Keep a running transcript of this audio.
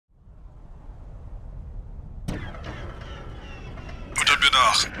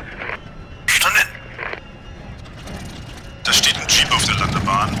nach. Verstanden. Da steht ein Jeep auf der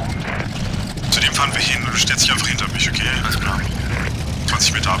Landebahn. Zu dem fahren wir hin und du stellst dich einfach hinter mich, okay? Alles klar.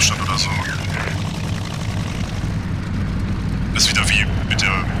 20 Meter Abstand oder so. Das ist wieder wie mit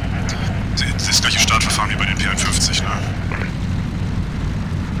der... Das gleiche Startverfahren wie bei den P51, ne?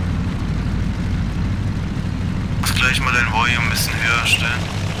 Muss gleich mal dein Volume ein bisschen höher stellen.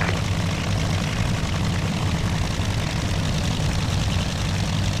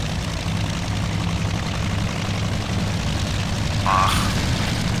 Ach.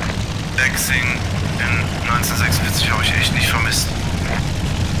 Dexing in 1946 habe ich echt nicht vermisst.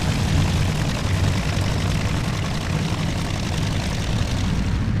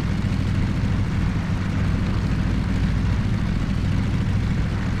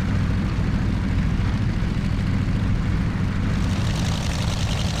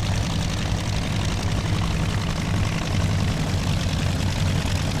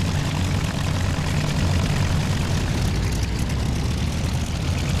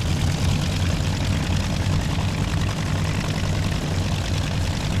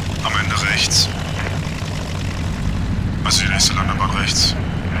 Rechts. Also die nächste Landebahn rechts.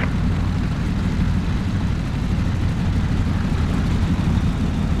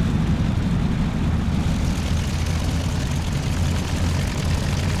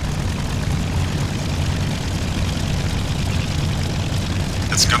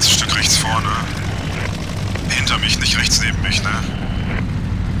 Jetzt ein ganzes Stück rechts vorne. Hinter mich, nicht rechts neben mich, ne?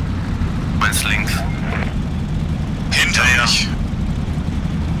 Meinst links? Hinter mich.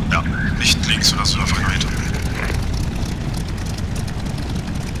 Ja, nicht links oder so, einfach nur hinter.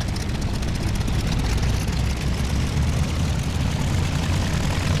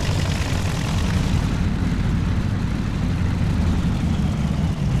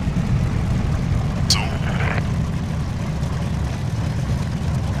 So.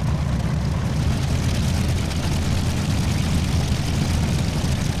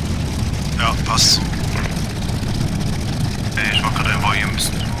 Ja, passt. Hey, ich mach gerade ein Volume ein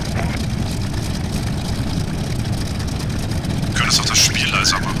bisschen. Könntest doch das Spiel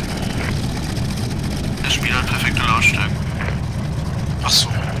leiser machen. Das Spiel hat perfekte Lautstärke. Ach so.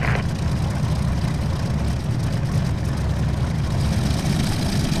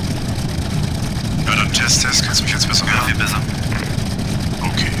 Ja, dann Test. Kannst du mich jetzt besser hören? Ja, viel besser.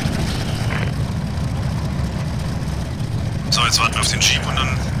 Okay. So, jetzt warten wir auf den Jeep und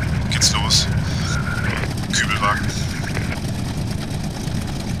dann geht's los. Kübelwagen.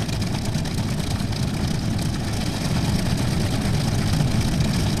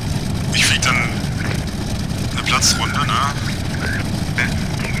 Ich flieg dann eine Platzrunde, ne? Okay.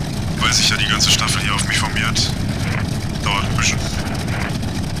 Weil sich ja die ganze Staffel hier auf mich formiert. Dauert ein bisschen.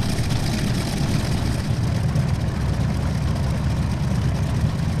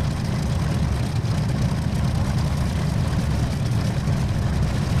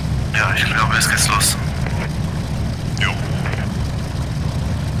 Ja, ich glaube, es geht los. Jo.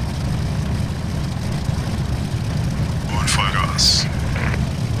 Und Vollgas.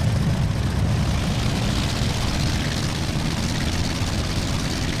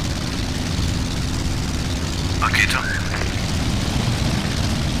 Rakete.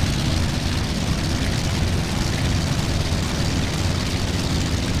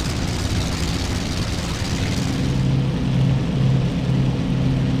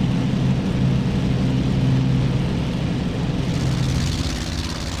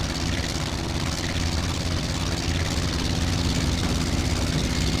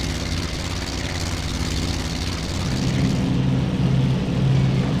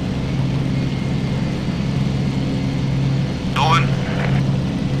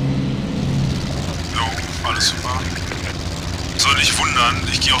 Soll nicht wundern,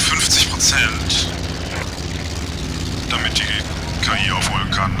 ich gehe auf 50%, damit die KI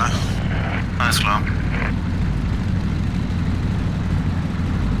aufholen kann, ne? Alles klar.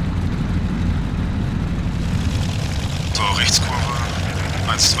 So, Rechtskurve,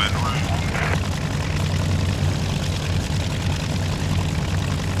 120.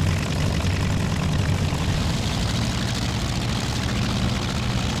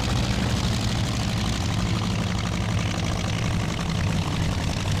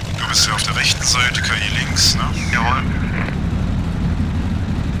 Du bist ja auf der rechten Seite, KI links, ne? Jawohl.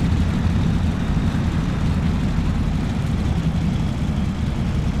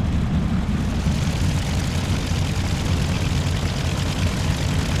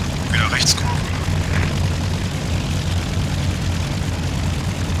 Wieder Rechtskurve.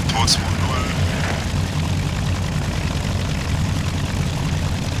 220.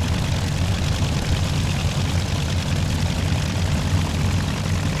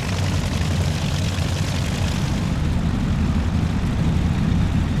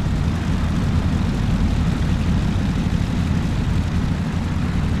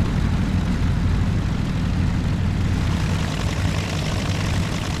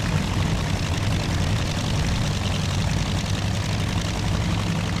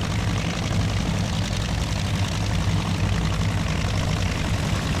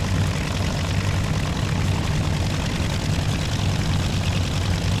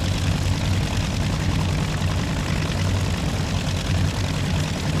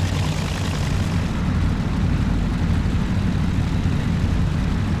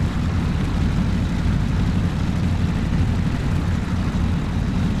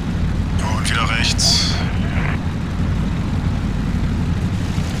 rechts.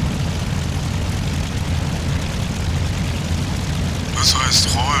 Was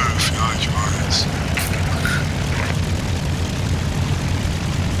heißt Rolf? Ja, ich weiß.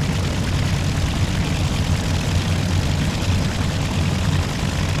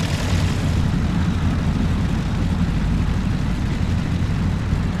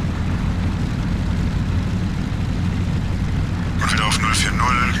 Und wieder auf 040,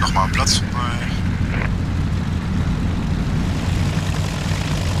 nochmal am Platz vorbei.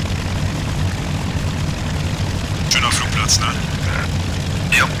 Schöner Flugplatz, ne?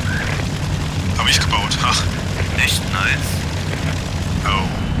 Ja. Habe ich gebaut. Ach. Echt nice.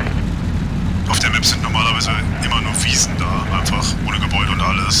 Oh. Auf der Map sind normalerweise immer nur Wiesen da, einfach ohne Gebäude und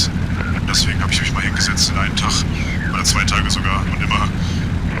alles. Deswegen habe ich mich mal hingesetzt in einen Tag oder 2 Tage sogar und immer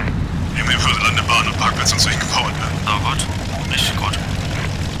Landebahn und Parkplätze und so hingebaut. Ne? Oh gut. Richtig gut.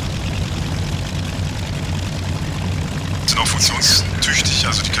 Sind auch funktionstüchtig,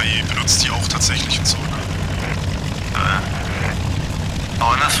 also die KI benutzt die auch tatsächlich und so. Ne?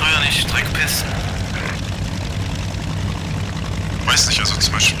 Aber das früher nicht Dreckpisten. Weiß nicht, also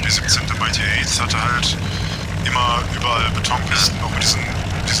zum Beispiel B-17 der Mighty 8 hatte halt immer überall Betonpisten, auch mit diesen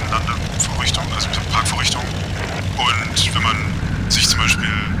Landevorrichtungen, also mit Parkvorrichtungen. Und wenn man sich zum Beispiel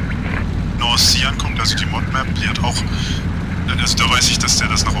North Sea anguckt, also die Mod-Map, die hat auch, also da weiß ich, dass der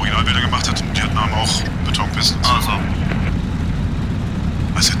das nach Originalbildern gemacht hat und die hatten auch Betonpisten. Und so. Also.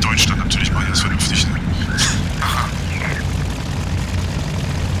 Also in Deutschland natürlich machen die das vernünftig, ne? Aha.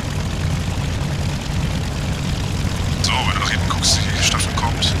 So, wenn du nach hinten guckst, die Staffel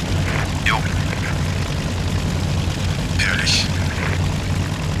kommt. Jo. Herrlich.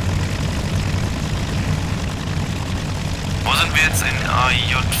 Wo sind wir jetzt in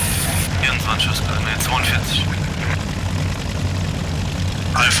AJ24? Ne, 42.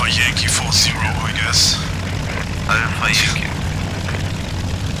 Alpha Yankee 40, I guess. Alpha Yankee.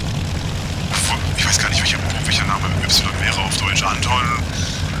 Ich weiß gar nicht, welcher Name Y wäre auf Deutsch. Anton.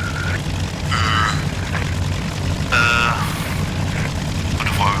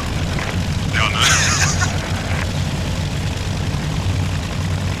 Gute Frage. Ja, ne?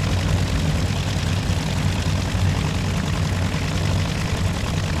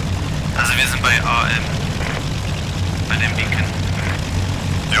 Also wir sind bei AM. Bei dem Beacon.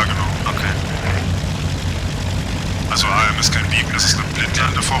 Ja, genau. Okay. Also AM ist kein Beacon, das ist eine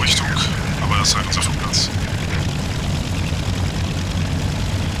Blindlandevorrichtung. Aber das ist halt unser Flugplatz.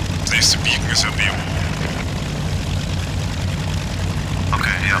 Das nächste Beacon ist ja BU. Okay,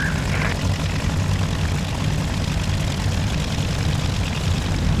 ja.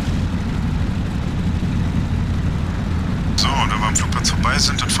 So, und wenn wir am Flugplatz vorbei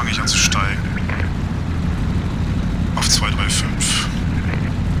sind, dann fange ich an zu steigen. Auf 235.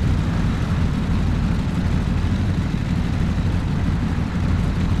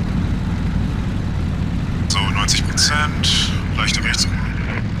 So, 90%. Leichte Rechtskurve.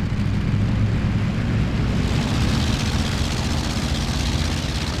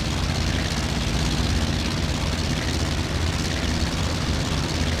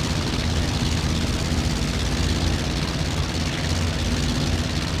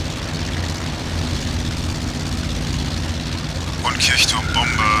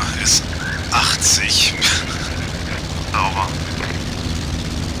 Kirchturmbombe ist 80. Sauber.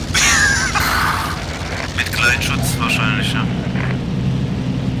 Mit Gleitschutz wahrscheinlich, ja?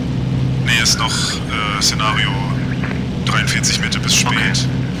 Nee, ist noch Szenario 43 Mitte bis spät. Okay.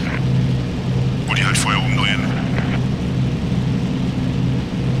 Wo die halt vorher umdrehen.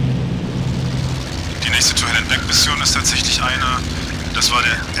 Die nächste To-Hell-and-Back-Mission ist tatsächlich eine. Das war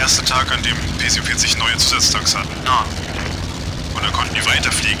der erste Tag, an dem P-47 neue Zusatztanks hatten. Ah. Und dann konnten die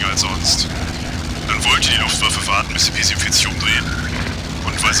weiterfliegen als sonst. Dann wollte die Luftwaffe warten, bis die P-47 umdrehen.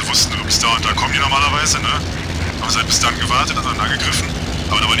 Und weil sie wussten, bis da und da kommen die normalerweise, ne? Haben sie halt bis dann gewartet und dann angegriffen.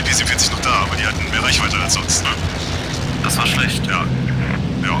 Aber da waren die P-47 noch da, aber die hatten mehr Reichweite als sonst, ne? Das war schlecht. Ja.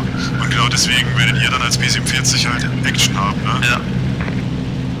 Ja. Und genau deswegen werdet ihr dann als P-47 halt Action haben, ne? Ja.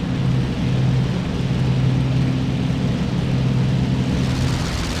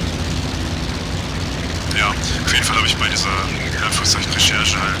 Ja, auf jeden Fall habe ich bei dieser in Anführungszeichen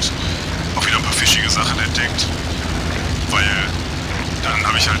Recherche halt auch wieder ein paar fischige Sachen entdeckt, weil dann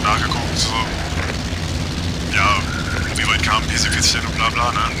habe ich halt nachgeguckt, so, ja, wie weit kam P-47 denn und bla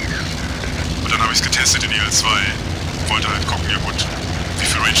bla, ne? Und dann habe ich es getestet in IL-2, wollte halt gucken, ja gut, wie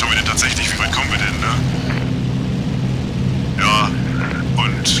viel Range haben wir denn tatsächlich, wie weit kommen wir denn, ne? Ja,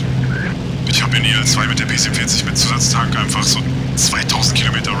 und ich habe in IL-2 mit der P-47 mit Zusatztank einfach so 2000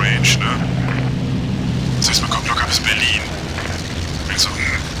 Kilometer Range, ne? Das heißt, man kommt locker bis Berlin. Und ich so,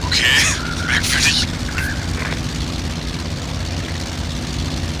 okay, merkwürdig.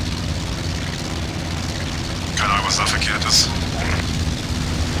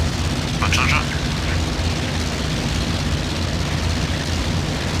 schon.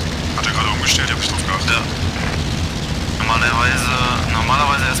 Hat er gerade umgestellt? Ich hab nicht drauf geachtet. Ja.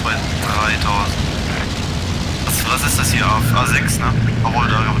 Normalerweise erst bei 3000. Was ist das hier? A6, ne? Obwohl,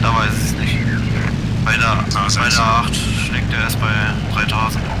 da weiß ich es nicht. Bei der A8 schlägt er erst bei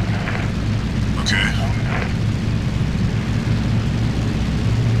 3000. Okay.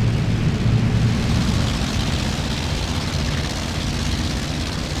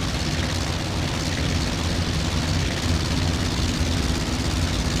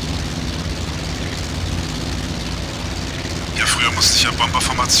 Ja, früher musste ich ja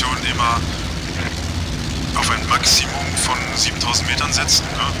Bomberformationen immer auf ein Maximum von 7000 Metern setzen,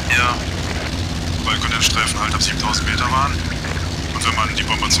 ne? Ja. Weil Kondensstreifen halt ab 7000 Meter waren. Und wenn man die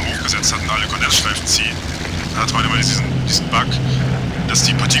Bomber zu hoch gesetzt hat und alle Kondensstreifen ziehen, dann hat man immer diesen Bug, dass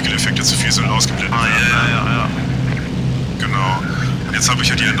die Partikeleffekte zu viel sind und ausgeblendet werden. Ja. Genau. Und jetzt habe ich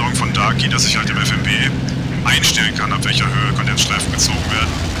ja die Änderung von Darky, dass ich halt im FMB einstellen kann, ab welcher Höhe Kondensstreifen gezogen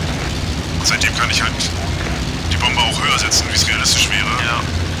werden. Und seitdem kann ich halt die Bomber auch höher setzen, wie es realistisch wäre. Ja.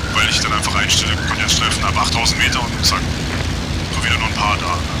 Weil ich dann einfach einstelle, Kondensstreifen ab 8000 Meter und zack, so wieder nur ein paar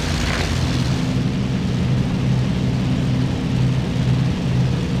da.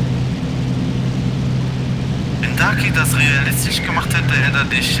 Wenn Darky das realistisch gemacht hätte, hätte er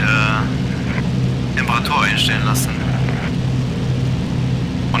dich Temperatur einstellen lassen.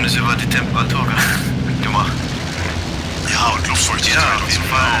 Und ist über die Temperatur gemacht. Ja, und Luftfeuchtigkeit. Ja, auf jeden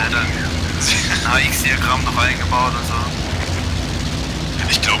Fall. Dann AX-Diagramm noch eingebaut und so.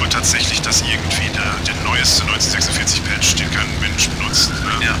 Ich glaube tatsächlich, dass irgendwie der neueste 1946-Patch, den kein Mensch benutzt,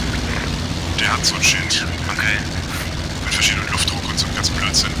 ne? Ja. Der hat so ein Schild. Okay. Mit verschiedenen Luftdruck und so einem ganzen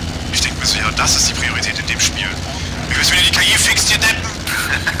Blödsinn. Ich denke mir so, ja, das ist die Priorität in dem Spiel. Wie willst du wieder die KI fixt, ihr Deppen?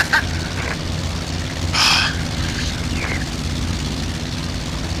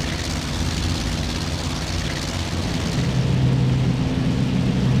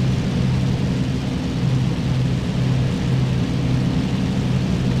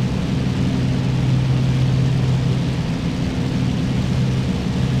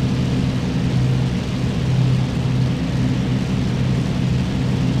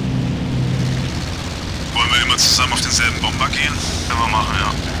 Zusammen auf denselben Bomber gehen? Können wir machen,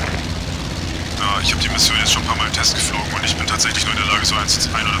 ja. Ja, ich habe die Mission jetzt schon ein paar Mal im Test geflogen und ich bin tatsächlich nur in der Lage, so ein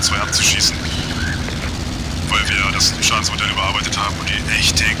oder zwei abzuschießen. Weil wir das Schadensmodell überarbeitet haben und die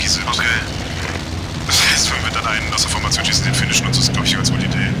echt tanky sind. Okay. Das heißt, wenn wir dann einen aus der Formation schießen, den finishen uns, ist, glaube ich, eine ganz gute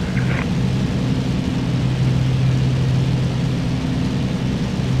Idee.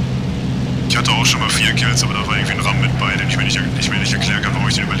 Ich hatte auch schon mal 4 Kills, aber da war irgendwie ein RAM mit bei, den ich mir nicht erklären kann, warum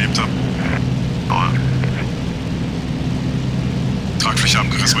ich den überlebt habe. Tragfläche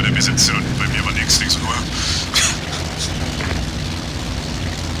abgerissen bei der B-17 und bei mir war nichts nur.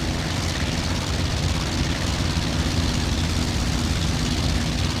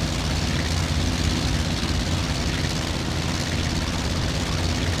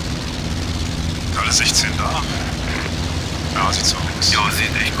 Alle 16 da? Ja, sieht so aus. Jo, sieht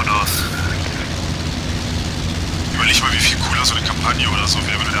echt gut aus. Überleg mal, wie viel cooler so eine Kampagne oder so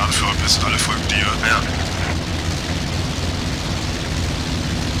wäre, wenn du der Anführer bist und alle folgen dir. Ja.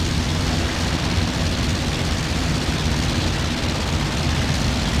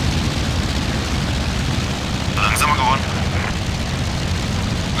 Langsamer geworden?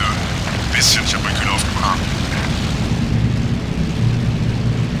 Nö, ein bisschen. Ich habe meinen Kühler aufgemacht.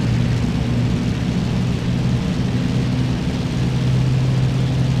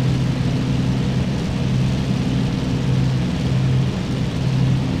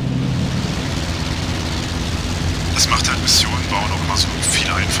 Das macht halt Missionen bauen auch immer so viel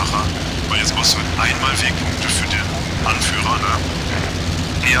einfacher. Weil jetzt brauchst du einmal Wegpunkte für den Anführer,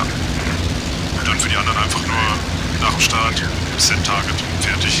 ne? Ja. Und dann für die anderen einfach nur nach dem Start Set-Target,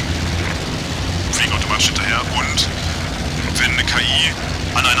 fertig. Fliegen automatisch hinterher. Und wenn eine KI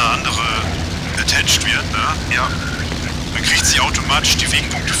an eine andere attached wird, ne? Ja. Dann kriegt sie automatisch die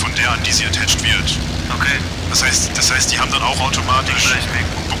Wegpunkte von der, an die sie attached wird. Okay. Das heißt, die haben dann auch automatisch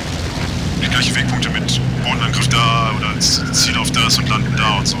die gleichen Wegpunkte mit Bodenangriff da oder Ziel auf das und landen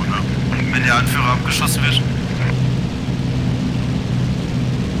da und so, ne? Und wenn der Anführer abgeschossen wird?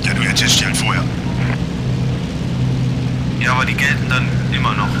 Ja, du attachst die halt vorher. Ja, aber die gelten dann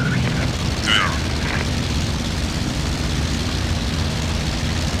immer noch. Ja.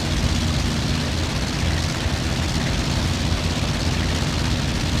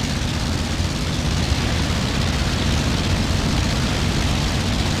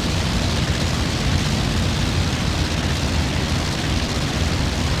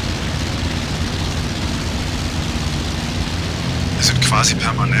 Wir sind quasi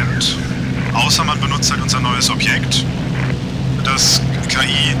permanent Außer man benutzt halt unser neues Objekt, das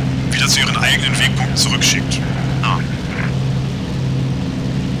KI wieder zu ihren eigenen Wegpunkten zurückschickt. Ja.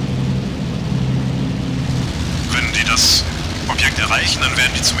 Wenn die das Objekt erreichen, dann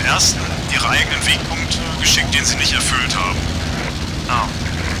werden die zum ersten ihre eigenen Wegpunkt geschickt, den sie nicht erfüllt haben. Ja.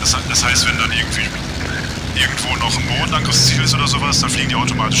 Das heißt, wenn dann irgendwo noch ein Mondangriffsziel ist oder sowas, dann fliegen die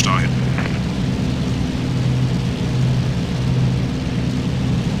automatisch dahin.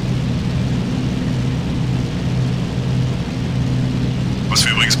 Was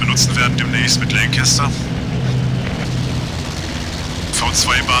wir übrigens benutzen werden demnächst mit Lancaster.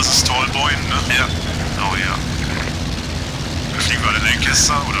 V2-Basis Tallboy, ne? Ja. Oh ja. Da fliegen wir alle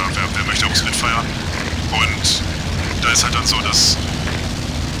Lancaster, oder wer möchte auch Spitfire. Und da ist halt dann so, dass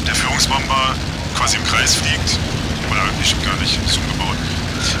der Führungsbomber quasi im Kreis fliegt. Oder nicht, gar nicht, ist umgebaut.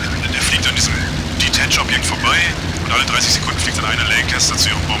 Der fliegt an diesem Detach-Objekt vorbei und alle 30 Sekunden fliegt dann eine Lancaster zu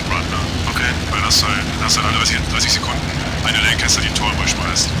ihrem Bombrun. Ne? Okay. Weil das halt alle 30 Sekunden eine Lancaster, die einen Tallboy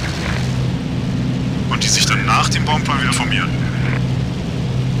schmeißt. Und die sich dann nach dem Bombrun wieder formieren.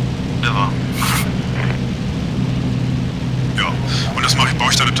 Never. Ja, und das baue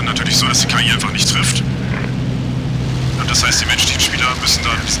ich dann natürlich so, dass die KI einfach nicht trifft. Und das heißt, die menschlichen Spieler müssen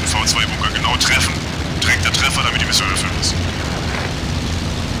dann diesen V2-Bunker genau treffen. Direkt der Treffer, damit die Mission erfüllt ist.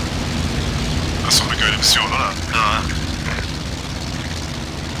 Das ist doch eine geile Mission, oder? Ja.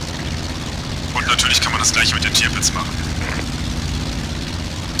 Und natürlich kann man das gleiche mit den Tierpits machen.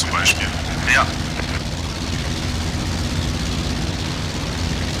 Zum Beispiel. Ja.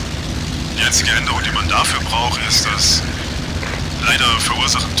 Die einzige Änderung, die man dafür braucht, ist, dass leider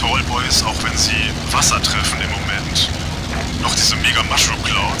verursachen Tallboys, auch wenn sie Wasser treffen im Moment, noch diese mega Mushroom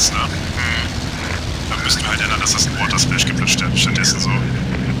Clouds, ne? Da müssten wir halt ändern, dass das ein Water Splash gibt stattdessen so.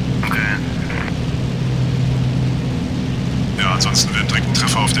 Okay. Ja, ansonsten werden direkt ein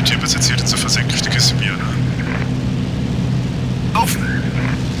Treffer auf der Tierpitz erzielt und so versenkt durch die Kiste Bier, ne? Laufen!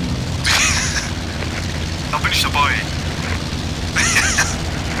 Da bin ich dabei.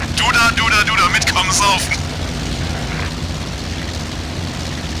 Du da, mitkommen, saufen!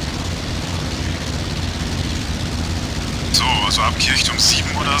 So, also ab Kirchturm 7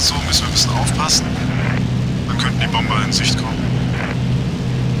 oder so müssen wir ein bisschen aufpassen. Dann könnten die Bomber in Sicht kommen.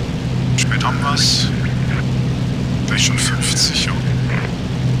 Spät haben wir's. Vielleicht schon 50, jo.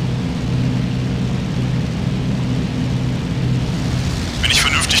 Wenn ich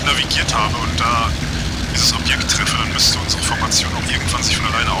vernünftig navigiert habe und da dieses Objekt treffe, dann müsste unsere Formation auch irgendwann sich von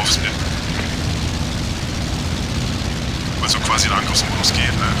alleine aufsplitten. Weil so quasi in Angriffsmodus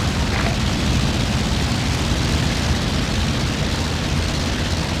geht, ne?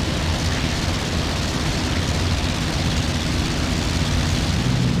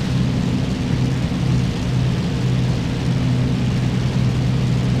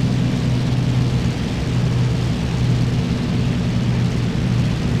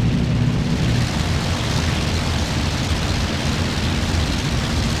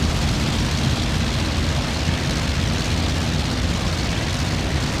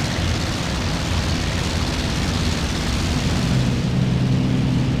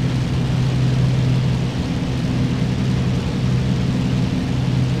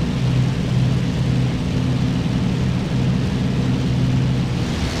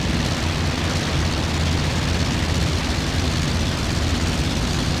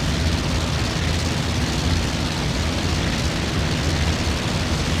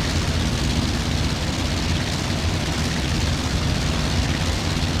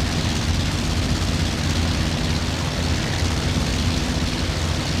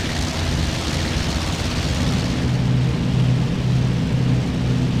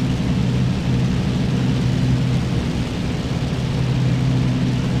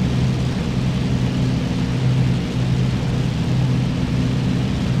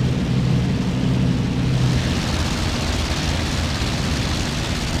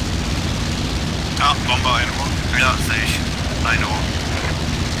 Ja, Bomber 1 Uhr. Ja, sehe ich. 1 Uhr.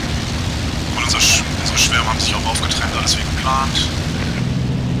 Und unsere Schwärme haben sich auch aufgetrennt, alles wie geplant.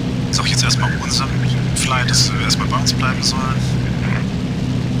 Ich sag jetzt erstmal unserem Flight, dass wir erstmal bei uns bleiben sollen.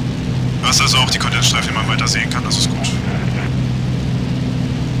 Du hast also auch die Kondensstreifen, die man weiter sehen kann, das ist gut.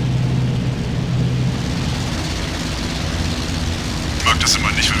 Ich mag das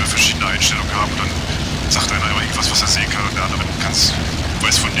immer nicht, wenn wir verschiedene Einstellungen haben und dann sagt einer immer irgendwas, was er sehen kann und der andere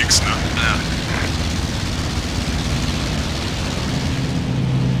weiß von nichts, ne? Ja.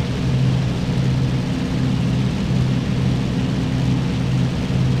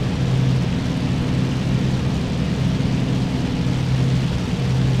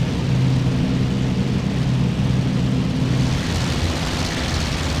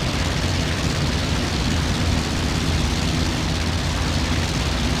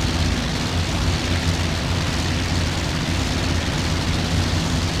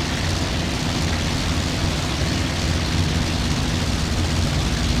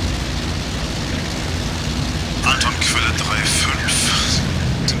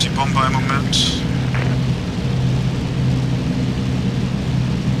 Bomber im Moment.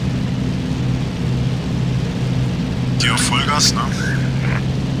 Die auf Vollgas, ne?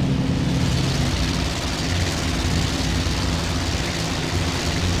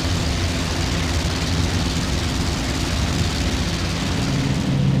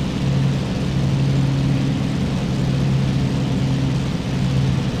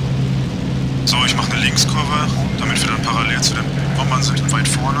 So, ich mache eine Linkskurve, damit wir dann parallel zu den Bombern sind und weit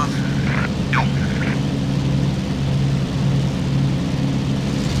vorne. Jo.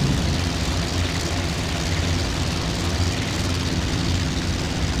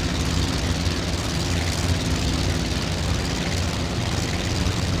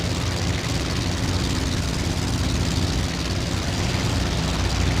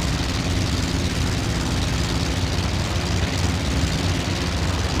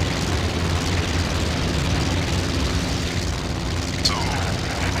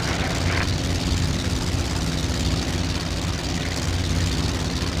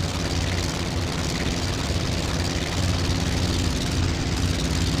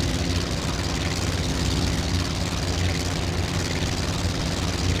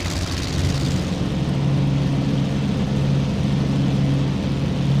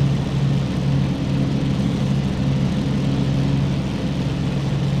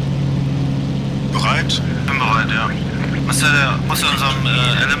 Muss er unserem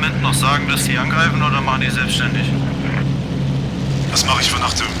Element noch sagen, dass die angreifen oder machen die selbstständig? Das mache ich,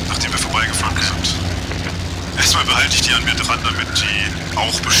 nachdem wir vorbeigefahren sind. Erstmal behalte ich die an mir dran, damit die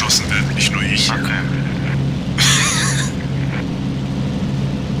auch beschossen werden, nicht nur ich. Okay.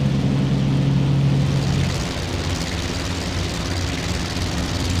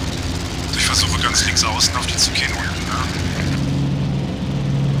 Ich versuche ganz links außen auf die zu gehen unten, ne?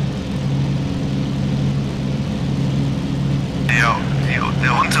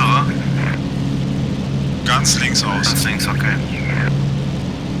 Der untere? Ganz links aus. Ganz links, okay.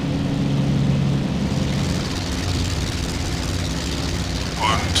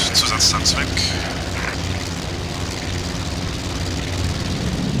 Und Zusatztanks weg.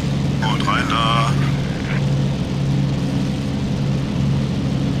 Und rein da.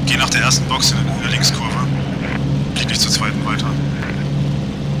 Geh nach der ersten Box in der Linkskurve. Flieg nicht zur zweiten weiter.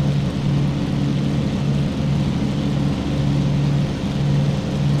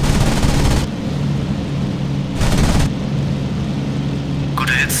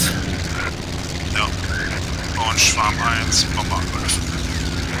 Ja. Und Schwarm 1, Bomber angreifen.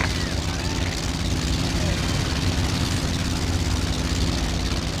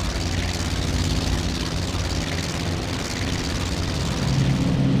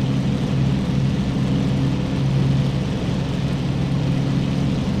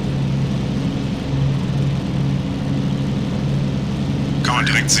 Kann man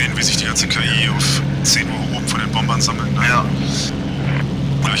direkt sehen, wie sich die ganze KI auf 10 Uhr oben von den Bombern sammelt. Ne? Ja.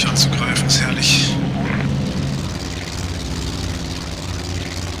 Gleich anzugreifen, ist herrlich.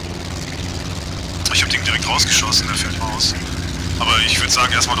 Ich habe den direkt rausgeschossen, der fällt raus. Aber ich würde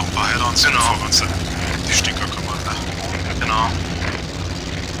sagen, erstmal noch ein paar Header-ons, bevor wir uns die Stinker kümmern. Ne? Genau.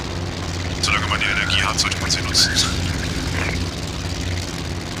 Solange man die Energie hat, sollte man sie nutzen.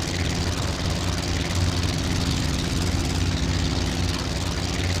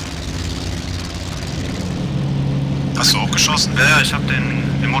 Hast du auch geschossen? Ja, ich habe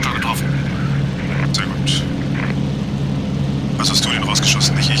den Motor getroffen. Sehr gut. Was hast du denn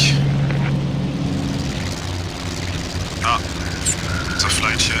rausgeschossen, nicht ich? Ah, unser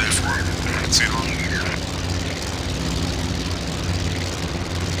Flight hier, 11 Uhr, 10 Uhr.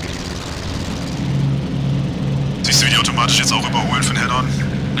 Siehst du, wie die automatisch jetzt auch überholen von Head-On?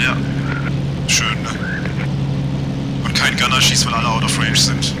 Ja. Schön, ne? Und kein Gunner schießt, weil alle out of range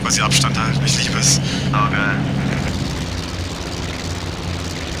sind, weil sie Abstand halten. Ich liebe es. Oh, geil.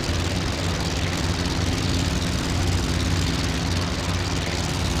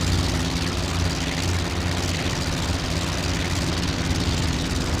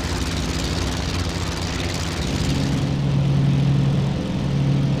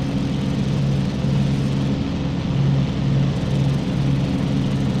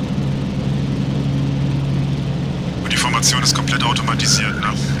 Ist komplett automatisiert, ne?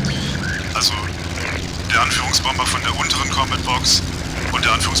 Also der Anführungsbomber von der unteren Combat Box und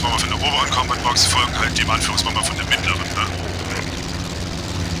der Anführungsbomber von der oberen Combat Box folgen halt dem Anführungsbomber von der mittleren, ne?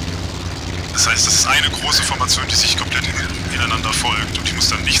 Das heißt, das ist eine große Formation, die sich komplett ineinander folgt und ich muss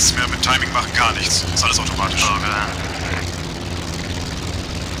dann nichts mehr mit Timing machen, gar nichts. Das ist alles automatisch. Okay.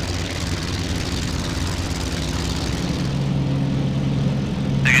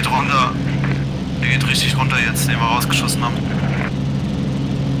 Der geht runter. Der geht richtig runter jetzt, den wir rausgeschossen haben.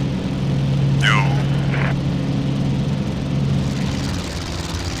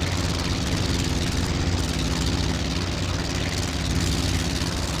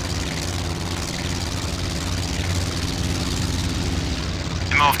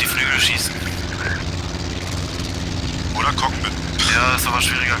 immer auf die Flügel schießen. Oder Cockpit. Ja, ist aber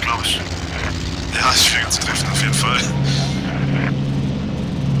schwieriger, glaube ich. Ja, ist schwieriger zu treffen, auf jeden Fall.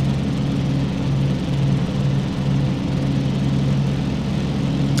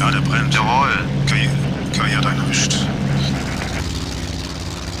 Ja, der brennt. Jawohl. KI hat einen erwischt.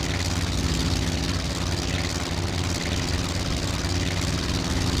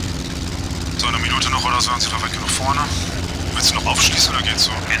 So, eine Minute noch oder so, sind wir weit genug vorne. Willst du noch aufschließen oder geht's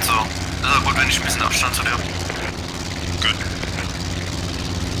so? Geht so. Ist aber gut, wenn ich ein bisschen Abstand zu dir habe. Gut.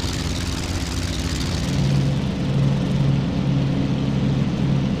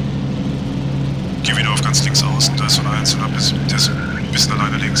 Geh wieder auf ganz links außen, da ist so ein Einzelner, der ist ein bisschen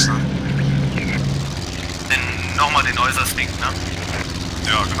alleine links, ne? Nochmal den äußerst linken, ne?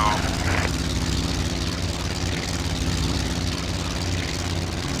 Ja, genau.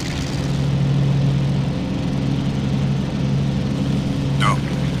 Ja.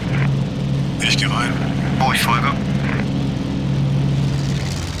 Ich geh rein. Oh, ich folge.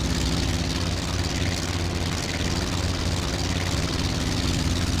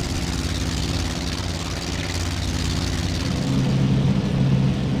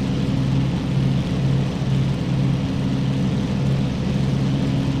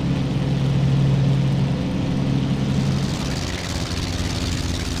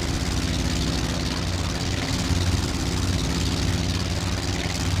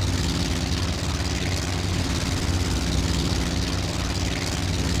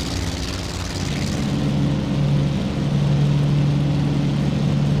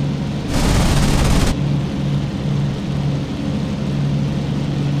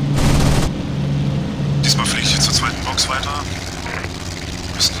 Weiter.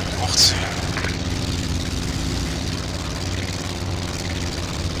 Ein bisschen hochziehen.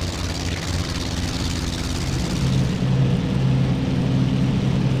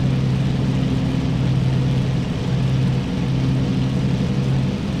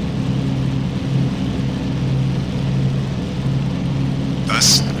 Da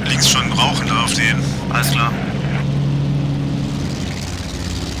ist links schon ein Rauchender auf den. Alles klar.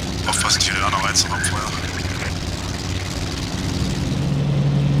 Aufpassen, hier der andere reinzukommen vorher.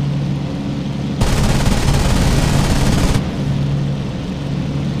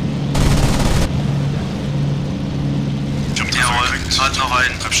 Hat noch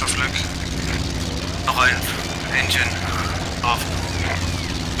ein Treibstoffleck. Noch ein Engine drauf.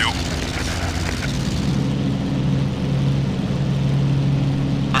 Jo.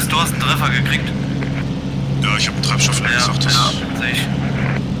 Du hast einen Treffer gekriegt? Ja, ich habe einen Treibstoffleck gesagt. Das ja, sehe ich.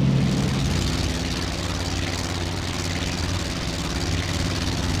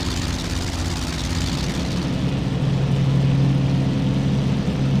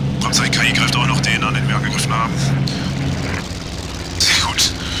 Hauptsache KI greift auch noch den an, den wir angegriffen haben. Sehr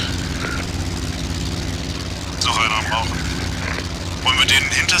gut. Ist noch einer am Rauchen. Wollen wir den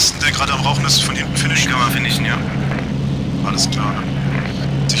hintersten, der gerade am Rauchen ist, von hinten finishen? Den kann man finishen, ja. Alles klar, dann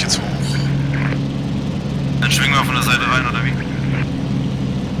zieh ich jetzt hoch. Dann schwingen wir von der Seite rein, oder wie?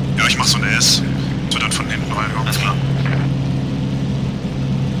 Ja, ich mach so eine S. So dann von hinten reinkommen. Alles klar.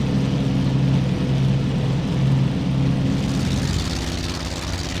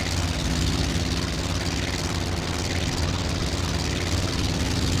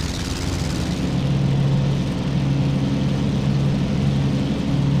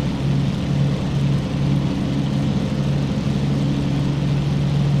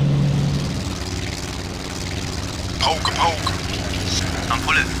 Pauke, Pauke.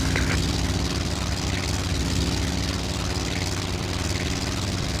 Ampulle.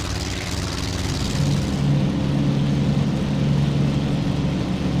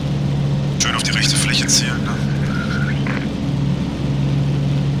 Schön auf die rechte Fläche zielen, ne?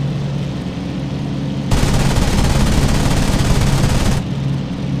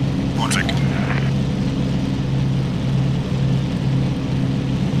 Und weg.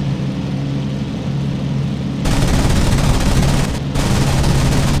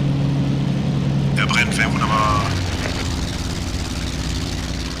 Der brennt, wäre wunderbar.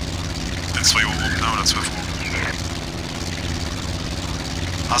 In 2 Uhr oben, ne? Oder 12 Uhr.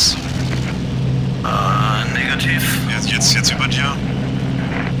 Hast du? Negativ. Jetzt über dir.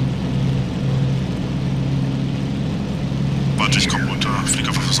 Warte, ich komm runter. Flieg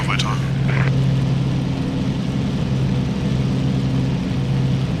einfach so weiter.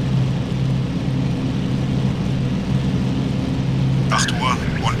 Uhr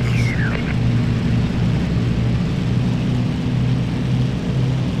unten.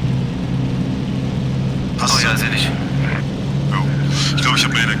 Hast du? Ja, sehe ich. Jo. Ich glaube, ich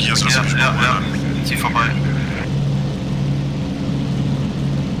habe mehr Energie, also lass mich mal ja. Zieh vorbei.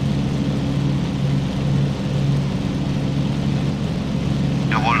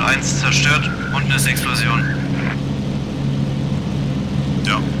 1 zerstört, unten ist Explosion.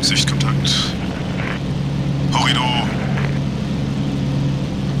 Ja, Sichtkontakt. Horrido.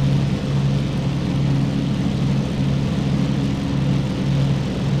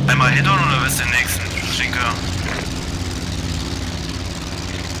 Einmal Hit-On oder willst du den nächsten Stinker?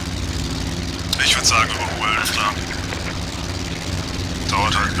 Ich würde sagen überholen. Alles klar.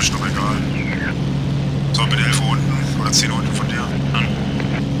 Dauert halt ein bisschen, aber egal. So, mit 11 unten oder 10 unten von dir. Dann.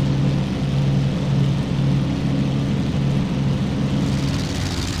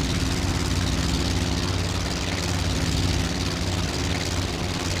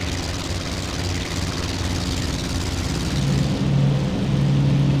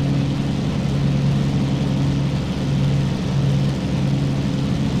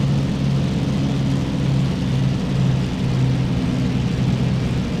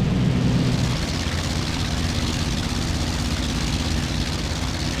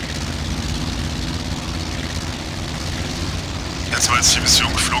 Als ich die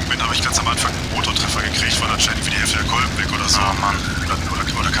Mission geflogen bin, habe ich ganz am Anfang einen Motortreffer gekriegt, war anscheinend wie die Hälfte der Kolben weg oder so. Oh Mann.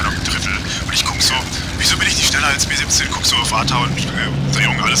 Oder keine Ahnung, ein Drittel. Und ich guck so, wieso bin ich nicht schneller als B-17? Guck so auf ATA und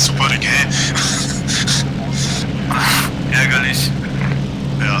Drehung, alles super, denke, hä? Ärgerlich.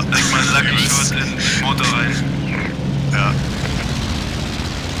 Ja. Leg mal Lucky Shot in den Motor rein. Ja.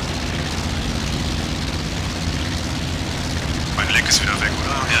 Mein Leck ist wieder weg,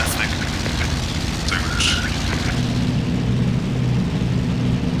 oder? Ja, ist weg. Sehr gut.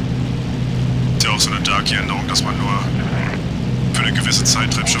 Ist ja auch so eine Dark-Änderung, dass man nur für eine gewisse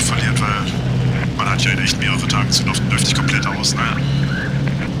Zeit Treibstoff verliert, weil man hat ja in echt mehrere Tanks und läuft nicht komplett aus, ne?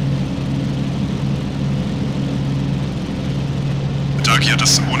 Darky hat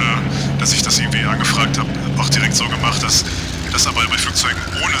das, ohne dass ich das irgendwie angefragt habe, auch direkt so gemacht, dass das aber bei Flugzeugen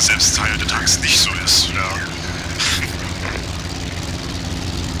ohne selbstheilende Tanks nicht so ist, ja.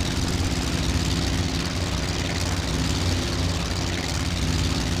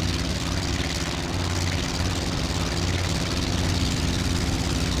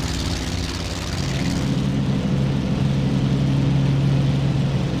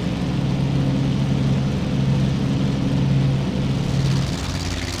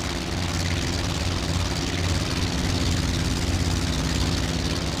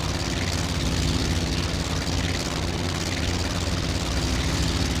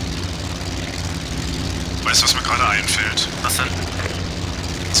 Weißt du, was mir gerade einfällt? Was denn?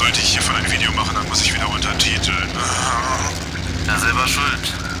 Sollte ich hiervon ein Video machen, dann muss ich wieder untertiteln. Ja, selber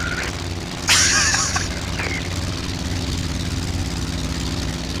schuld.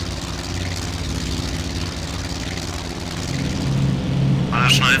 Oder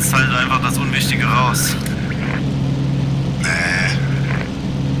schneidest halt einfach das Unwichtige raus. Nee.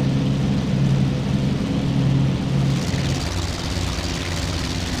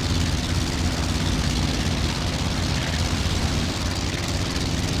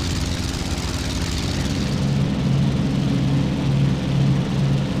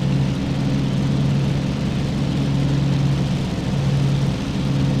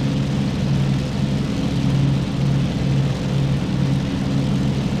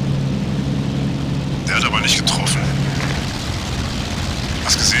 Der hat aber nicht getroffen.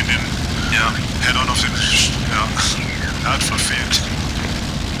 Hast gesehen den? Ja. Head-on auf den... Ja. Er hat verfehlt.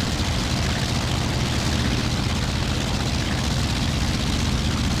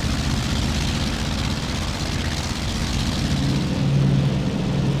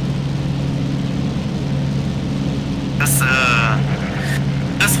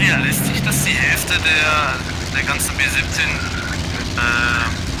 Das ist realistisch, dass die Hälfte der ganzen B-17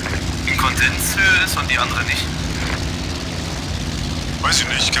 in Kondenshöhe ist und die andere nicht. Weiß ich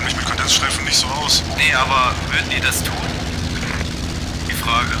nicht, ich kenne mich mit Kondensstreifen nicht so aus. Nee, aber würden die das tun? Die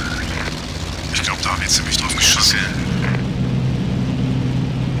Frage. Ich glaube, da haben die ziemlich drauf geschossen. Okay.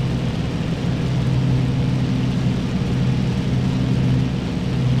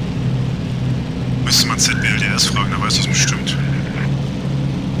 Müsste man ZBLDS fragen, der weiß das bestimmt.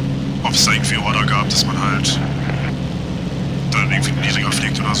 Ob es da irgendwie Order gab, dass man halt dann irgendwie niedriger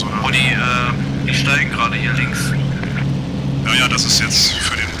fliegt oder so, ne? Oh, die steigen gerade hier links. Ja, das ist jetzt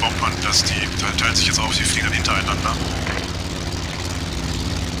für den Bombmann, dass die teilen sich jetzt auf, die fliegen dann hintereinander.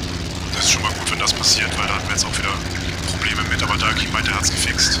 Das ist schon mal gut, wenn das passiert, weil da hatten wir jetzt auch wieder Probleme mit, aber Darky meint, er hat's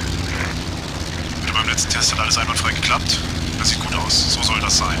gefixt. Und beim letzten Test hat alles einwandfrei geklappt. Das sieht gut aus, so soll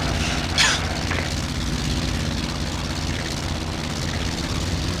das sein.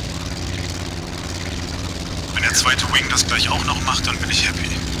 Wenn der zweite Wing das gleich auch noch macht, dann bin ich happy.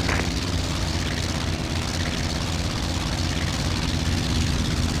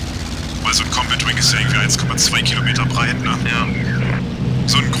 Weil so ein Combat Wing ist ja irgendwie 1,2 Kilometer breit, ne? Ja.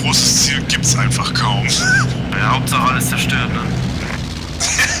 So ein großes Ziel gibt's einfach kaum. Ja, Hauptsache alles zerstört, ne?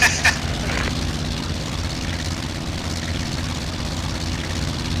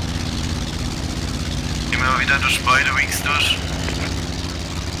 Gehen wir mal wieder durch beide Wings durch.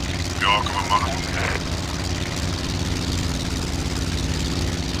 Ja, können wir machen.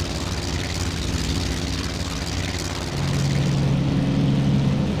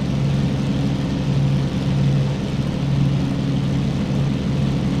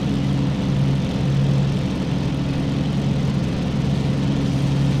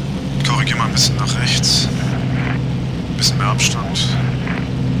 Korrigier mal ein bisschen nach rechts. Ein bisschen mehr Abstand.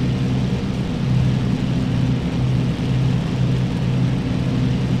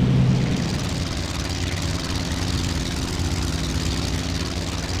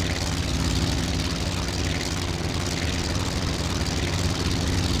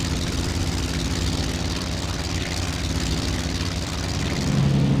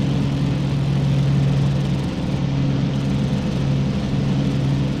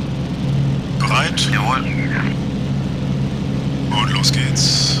 Bereit? Jawohl. Und los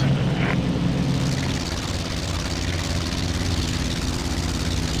geht's.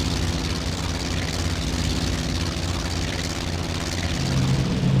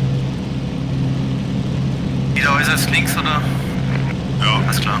 Wieder äußerst links, oder? Ja,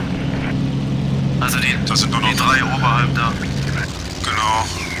 Alles klar. Also da sind nur noch die drei oberhalb da. genau.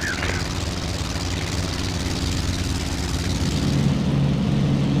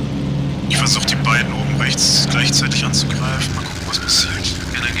 Ich versuche die beiden oben rechts gleichzeitig anzugreifen. Mal gucken, was passiert.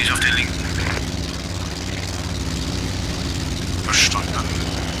 Ja, dann gehe ich auf den linken. Verstanden.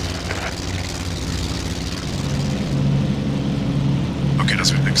 Okay,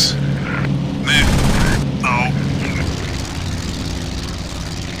 das wird nix. Nee. Au.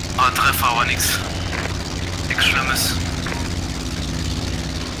 Ah, Treffer, aber nix. Nix Schlimmes.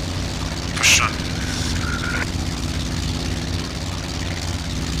 Verstanden.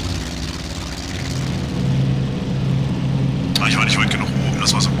 Ah, ich war nicht weit genug oben,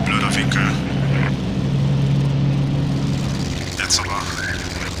 das war so ein blöder Winkel. Jetzt aber.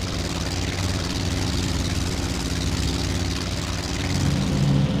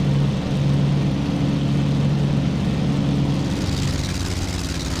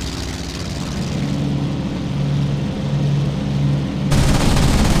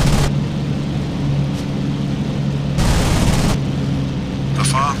 Da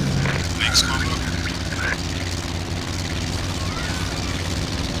fahr. Links Kurve.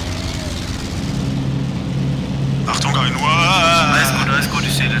 Achtung, ein Uhr. Alles gut,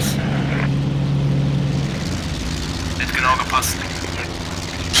 ich sehe das. Hätte genau gepasst.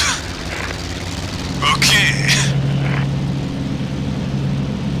 Okay.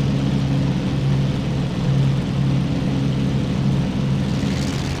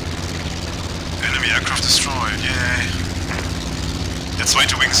 Enemy Aircraft destroyed, yay. Der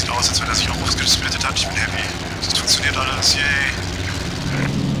zweite Wing sieht aus, als wenn er sich auch ausgesplittet hat. Ich bin happy. Das funktioniert alles, yay.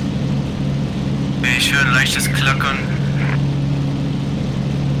 Ich höre ein leichtes Klackern.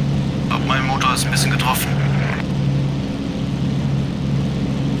 Ob mein Motor ist ein bisschen getroffen.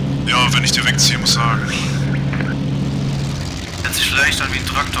 Ja, wenn ich dir wegziehe, muss sagen. Hört sich leicht an wie ein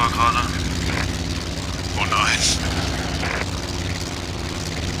Traktor gerade. Oh nein.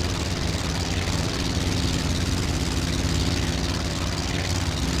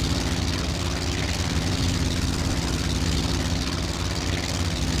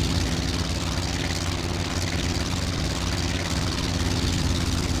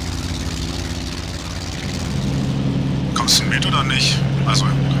 Kommst du mit oder nicht? Also,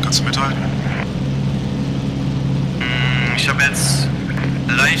 kannst du mithalten? Ich habe jetzt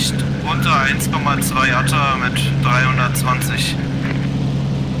leicht unter 1,2 Atta mit 320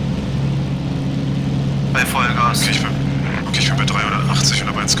 bei Vollgas. Okay, ich bin bei 380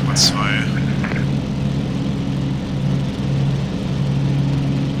 oder bei 1,2.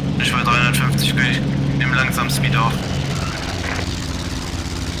 Ich bei 350, ich nehme langsam Speed auf.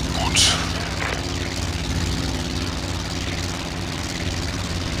 Gut.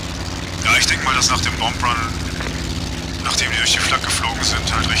 Ja, ich denke mal, dass nach dem Bombrun, nachdem die durch die Flak geflogen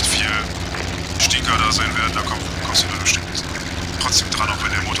sind, halt recht viel Stinker da sein werden. Da kommst du dann bestimmt trotzdem dran, auch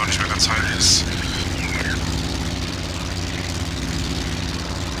wenn der Motor nicht mehr ganz heil ist.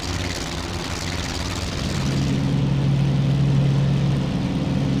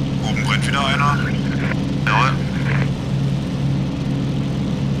 Oben brennt wieder einer. Jawohl.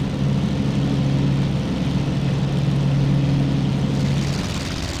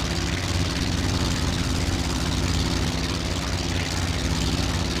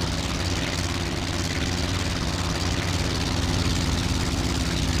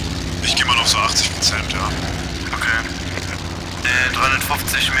 so 80%, ja. Okay.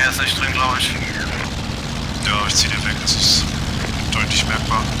 350 mehr ist nicht drin, glaube ich. Ja, ich zieh den weg, das ist deutlich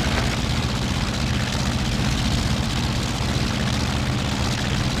merkbar.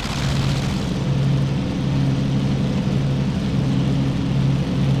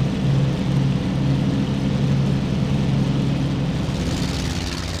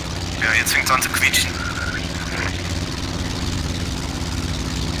 Ja, jetzt fängt es an zu quietschen.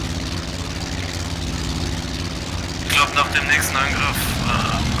 Ich glaube, nach dem nächsten Angriff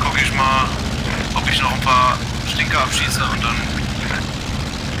gucke ich mal, ob ich noch ein paar Stinker abschieße und dann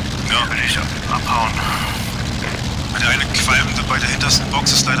will ich abhauen. Der eine qualmende bei der hintersten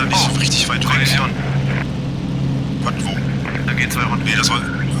Box ist leider nicht so richtig weit weg. Kollision. Was, wo? Da geht 2 Runden. Nee, das war...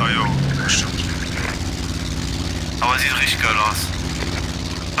 Ah ja, stimmt. Aber sieht richtig geil aus.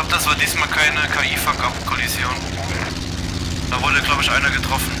 Ich glaube, das war diesmal keine KI-Fuck-Up-Kollision. Da wurde, glaube ich, einer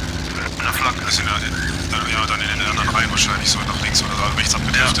getroffen. In der Flak. Ist dann in den anderen Reihen wahrscheinlich so nach links oder rechts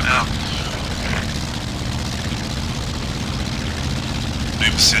abgedriftet. Ja.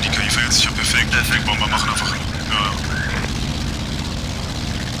 Ne, bisher die KI verhält sich ja perfekt. Die Bomber machen einfach... Ja.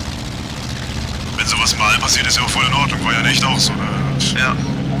 Wenn sowas mal passiert, ist ja auch voll in Ordnung. War ja echt auch so. Ne? Ja.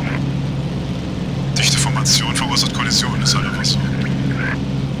 Dichte Formation verursacht Kollisionen, ist halt einfach so.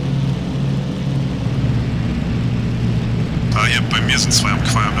 Ah, hier bei mir sind 2 am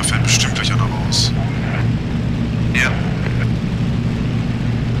Qualm, da fällt bestimmt gleich einer raus. Ja.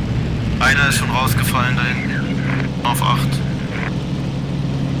 Einer ist schon rausgefallen da hinten. Auf 8.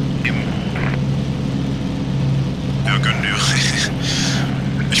 Eben. Ja, gönn dir.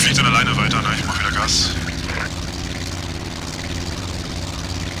 Ich flieg dann alleine weiter, ne? Ich mach wieder Gas.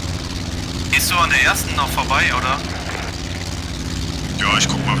 Gehst du an der ersten noch vorbei, oder? Ja, ich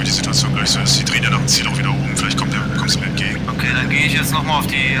guck mal, wie die Situation gleich so ist. Die drehen ja nach dem Ziel auch wieder oben. Vielleicht kommst du mir entgegen. Okay, dann gehe ich jetzt nochmal auf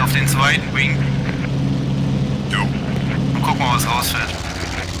den zweiten Wing. Jo. Und guck mal, was rausfällt.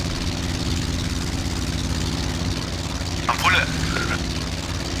 Ampulle.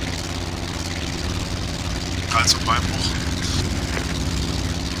 Hals- und Beinbruch.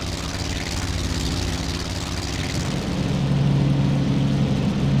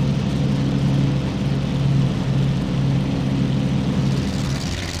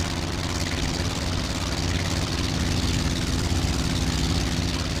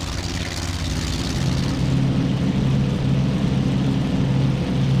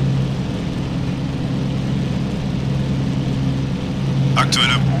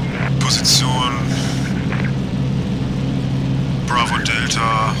 Aktuelle Position Bravo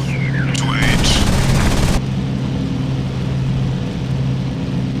Delta 28.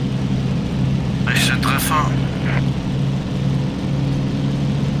 Rechter Treffer.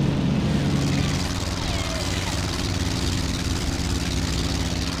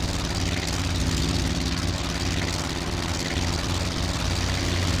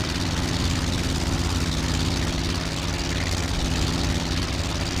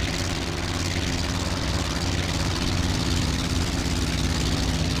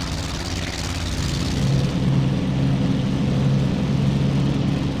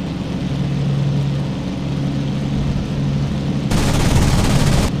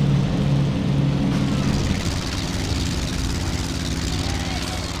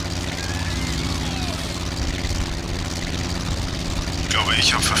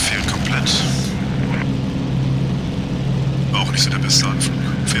 Ich habe verfehlt komplett. War auch nicht so der beste Anflug,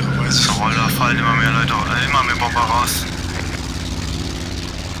 fairerweise. Jawohl, da fallen immer mehr Leute, immer mehr Bomber raus.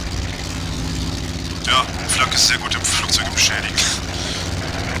 Ja, Flak ist sehr gut im Flugzeuge beschädigen.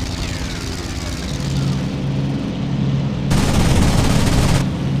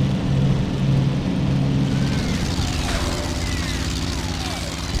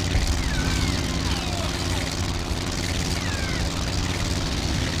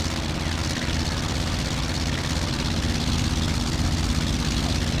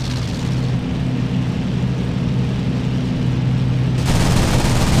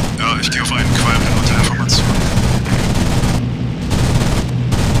 Ich gehe auf einen Qualm unter der Formation.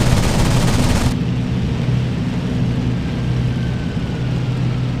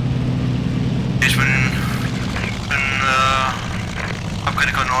 Ich hab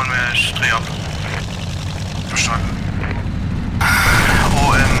keine Kanonen mehr, ich dreh ab. Verstanden.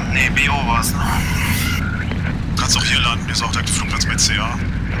 Nee, BO war's, ne? Kannst auch hier landen, hier ist auch der Flugplatz bei CA.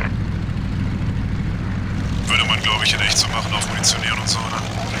 Würde man, glaube ich, in echt so machen, auf Munitionieren und so, ne?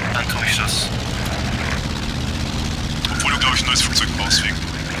 Dann tue ich das. Obwohl du, glaube ich, ein neues Flugzeug brauchst wegen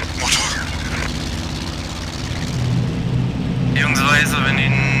Motor. Beziehungsweise, wenn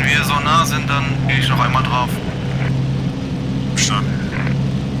wir so nah sind, dann gehe ich noch einmal drauf. Verstanden.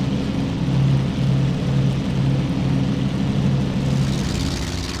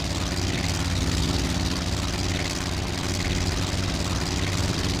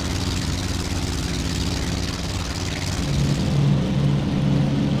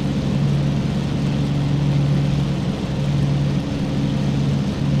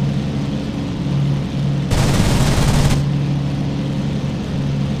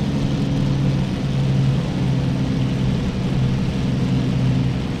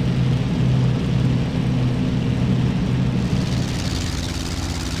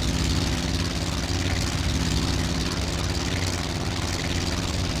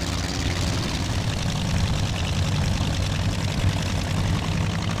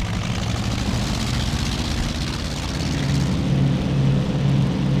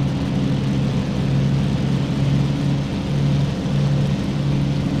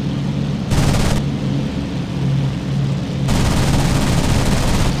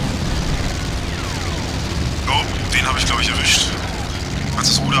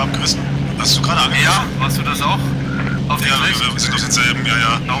 Ruder abgerissen? Hast du gerade angegriffen? Ja, warst du das auch? Auf ja, wir sind auf denselben,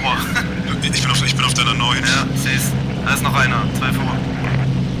 ja. Sauber. Ich bin auf deiner 9. Ja, siehst. Da ist noch einer, 2 vor.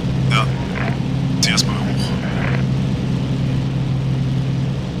 Ja. Zieh erstmal hoch.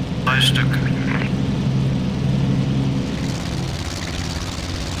 3 Stück.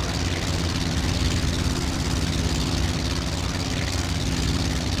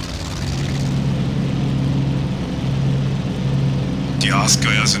 Die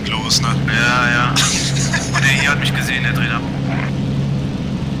Aasgeier sind los, ne? Ja. Und der hier hat mich gesehen, der dreht ab.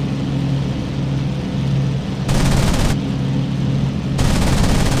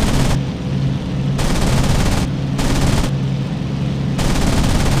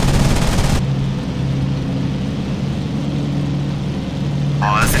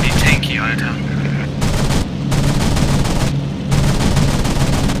 Oh, das sind die Tanky, Alter.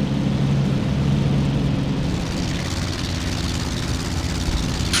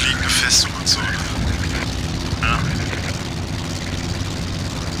 Fliegende Festungen und so. Ja.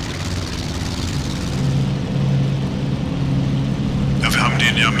 Ja, wir haben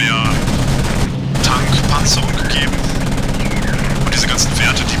denen ja mehr Tankpanzerung gegeben. Und diese ganzen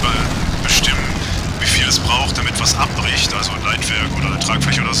Werte, die bestimmen, wie viel es braucht, damit was abbricht, also ein Leitwerk oder eine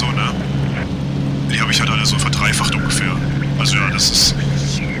Tragfläche oder so, ne? Die habe ich halt alle so verdreifacht ungefähr. Also ja, das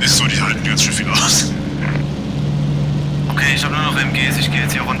ist so, die halten ganz schön viel aus. Okay, ich habe nur noch MGs, ich gehe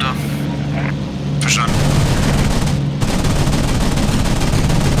jetzt hier runter. Verstanden.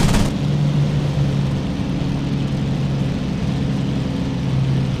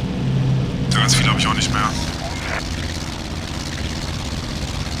 So ganz viel habe ich auch nicht mehr.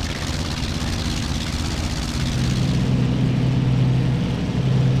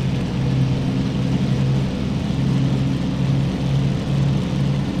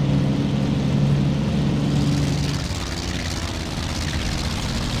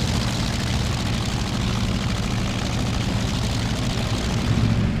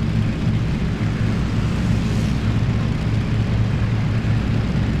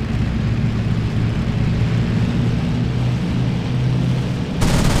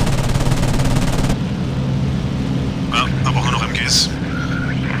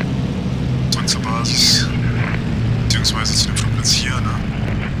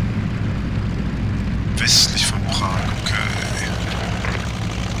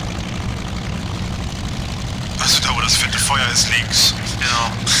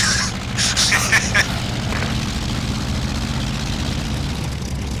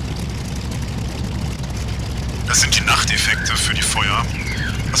 Das sind die Nachteffekte für die Feuer.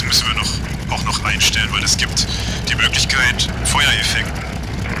 Das müssen wir auch noch einstellen, weil es gibt die Möglichkeit, Feuereffekten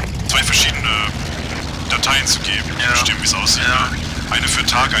 2 verschiedene Dateien zu geben, die bestimmen, wie es aussieht. Ja. Ne? Eine für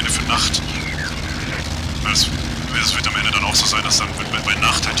Tag, eine für Nacht. Das wird am Ende dann auch so sein, dass dann bei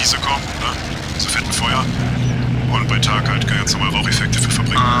Nacht halt diese kommen, ne? Diese fetten Feuer. Und bei Tag halt ganz normal Raucheffekte für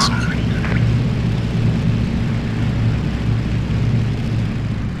Fabriken und so.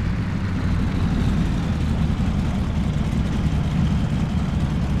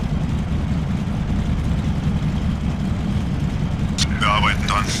 Wir arbeiten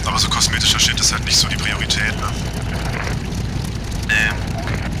dran, aber so kosmetischer Shit ist halt nicht so die Priorität, ne?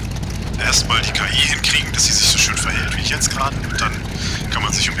 Erstmal die KI hinkriegen, dass sie sich so schön verhält wie ich jetzt gerade, und dann kann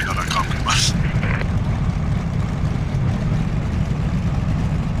man sich um den anderen Kram kümmern.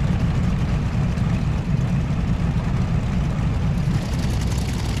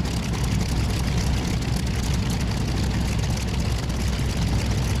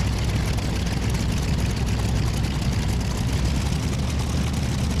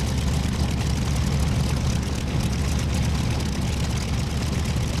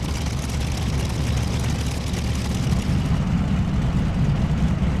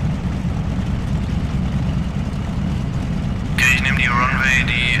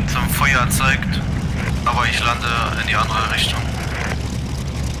 Die zum Feuer zeigt, aber ich lande in die andere Richtung.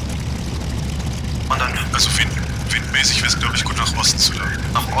 Und dann... Also windmäßig wäre es, glaube ich, gut nach Osten zu landen.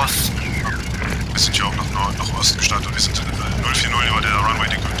 Nach Osten? Wir sind ja auch nach Osten gestartet und wir sind 040 über der Runway,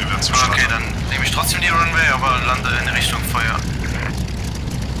 die werden zum Start. Okay, dann nehme ich trotzdem die Runway, aber lande in Richtung Feuer.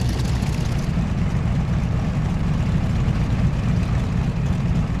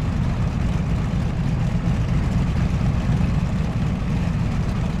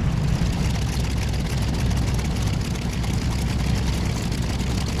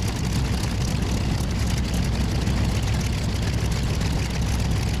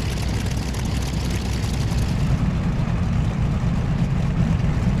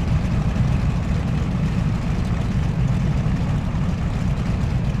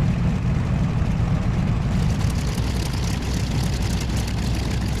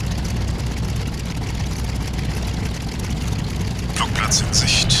 Flugplatz in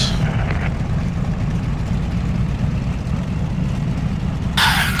Sicht.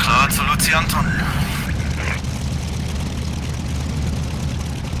 Klar, zu Luzi Anton.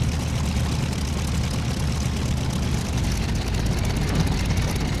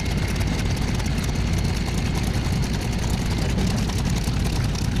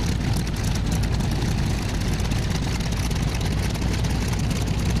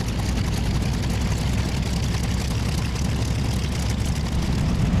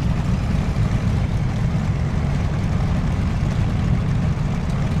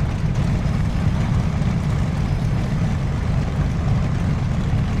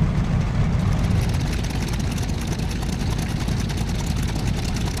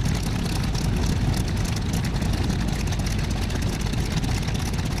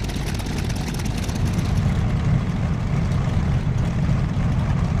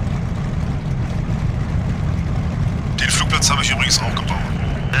 Habe ich übrigens auch gebaut.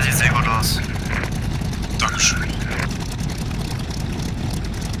 Der sieht sehr gut aus. Dankeschön.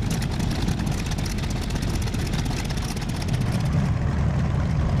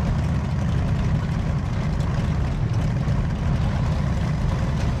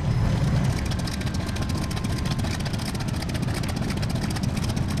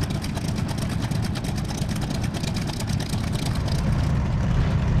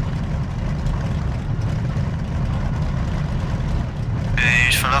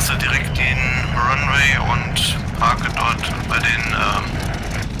 Ich verlasse direkt den Runway und parke dort bei den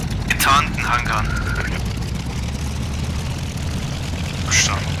getarnten Hangaren.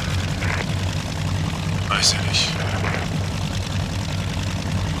 Verstanden. Weiß ich nicht.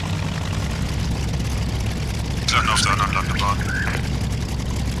 Ich lande auf der anderen Landebahn.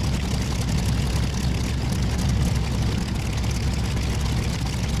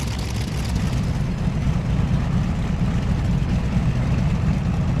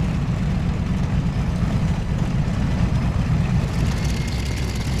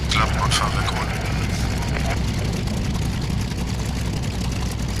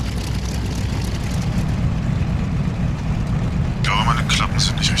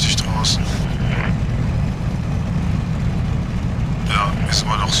 Sind nicht richtig draußen. Ja, ist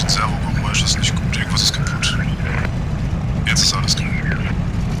immer noch so ein Servogeräusch, das ist nicht gut. Irgendwas ist kaputt. Jetzt ist alles drin.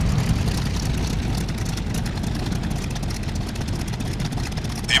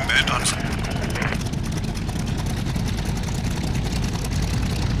 Eben Endanflug.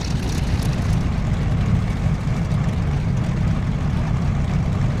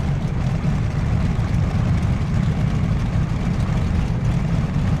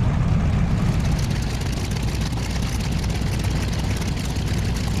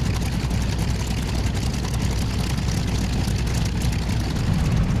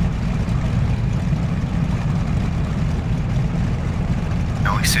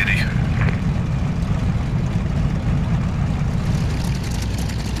 Ich sehe dich.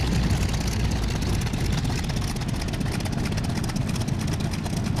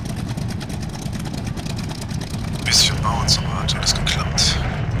 Bisschen Bounce, aber hat alles geklappt.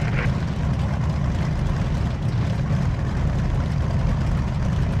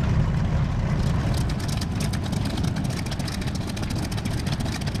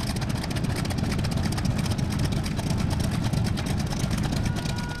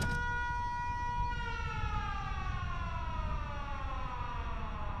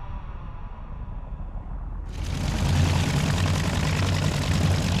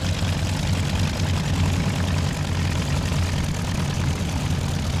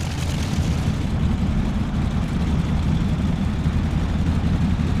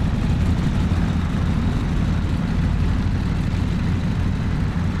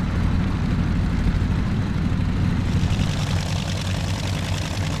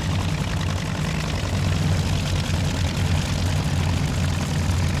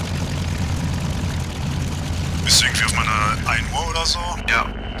 Bist du irgendwie auf meiner 1 Uhr oder so? Ja.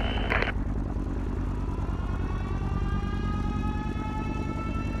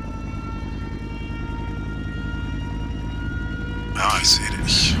 Ja, ich sehe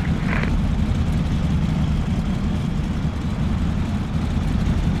dich.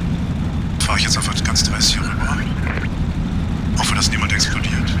 Fahre ich jetzt einfach ganz dreist hier rüber. Hoffe, dass niemand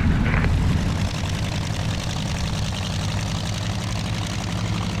explodiert.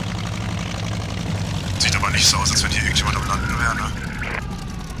 Sieht aber nicht so aus, als wenn hier irgendjemand am Landen wäre, ne?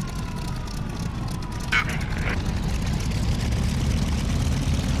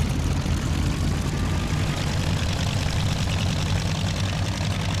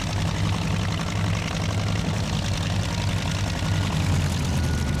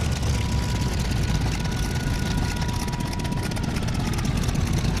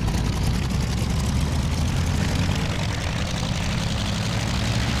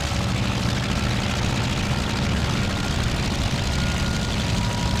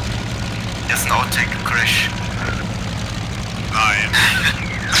 Jetzt ein Outtake, Crash. Nein.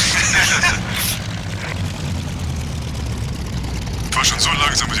 Ich war schon so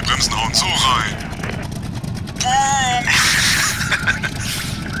langsam, mit die Bremsen hauen so rein. Boom!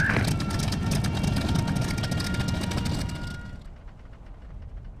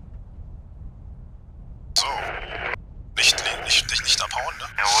 So. Nicht abhauen, ne?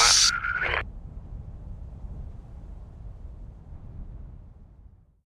 Jawohl.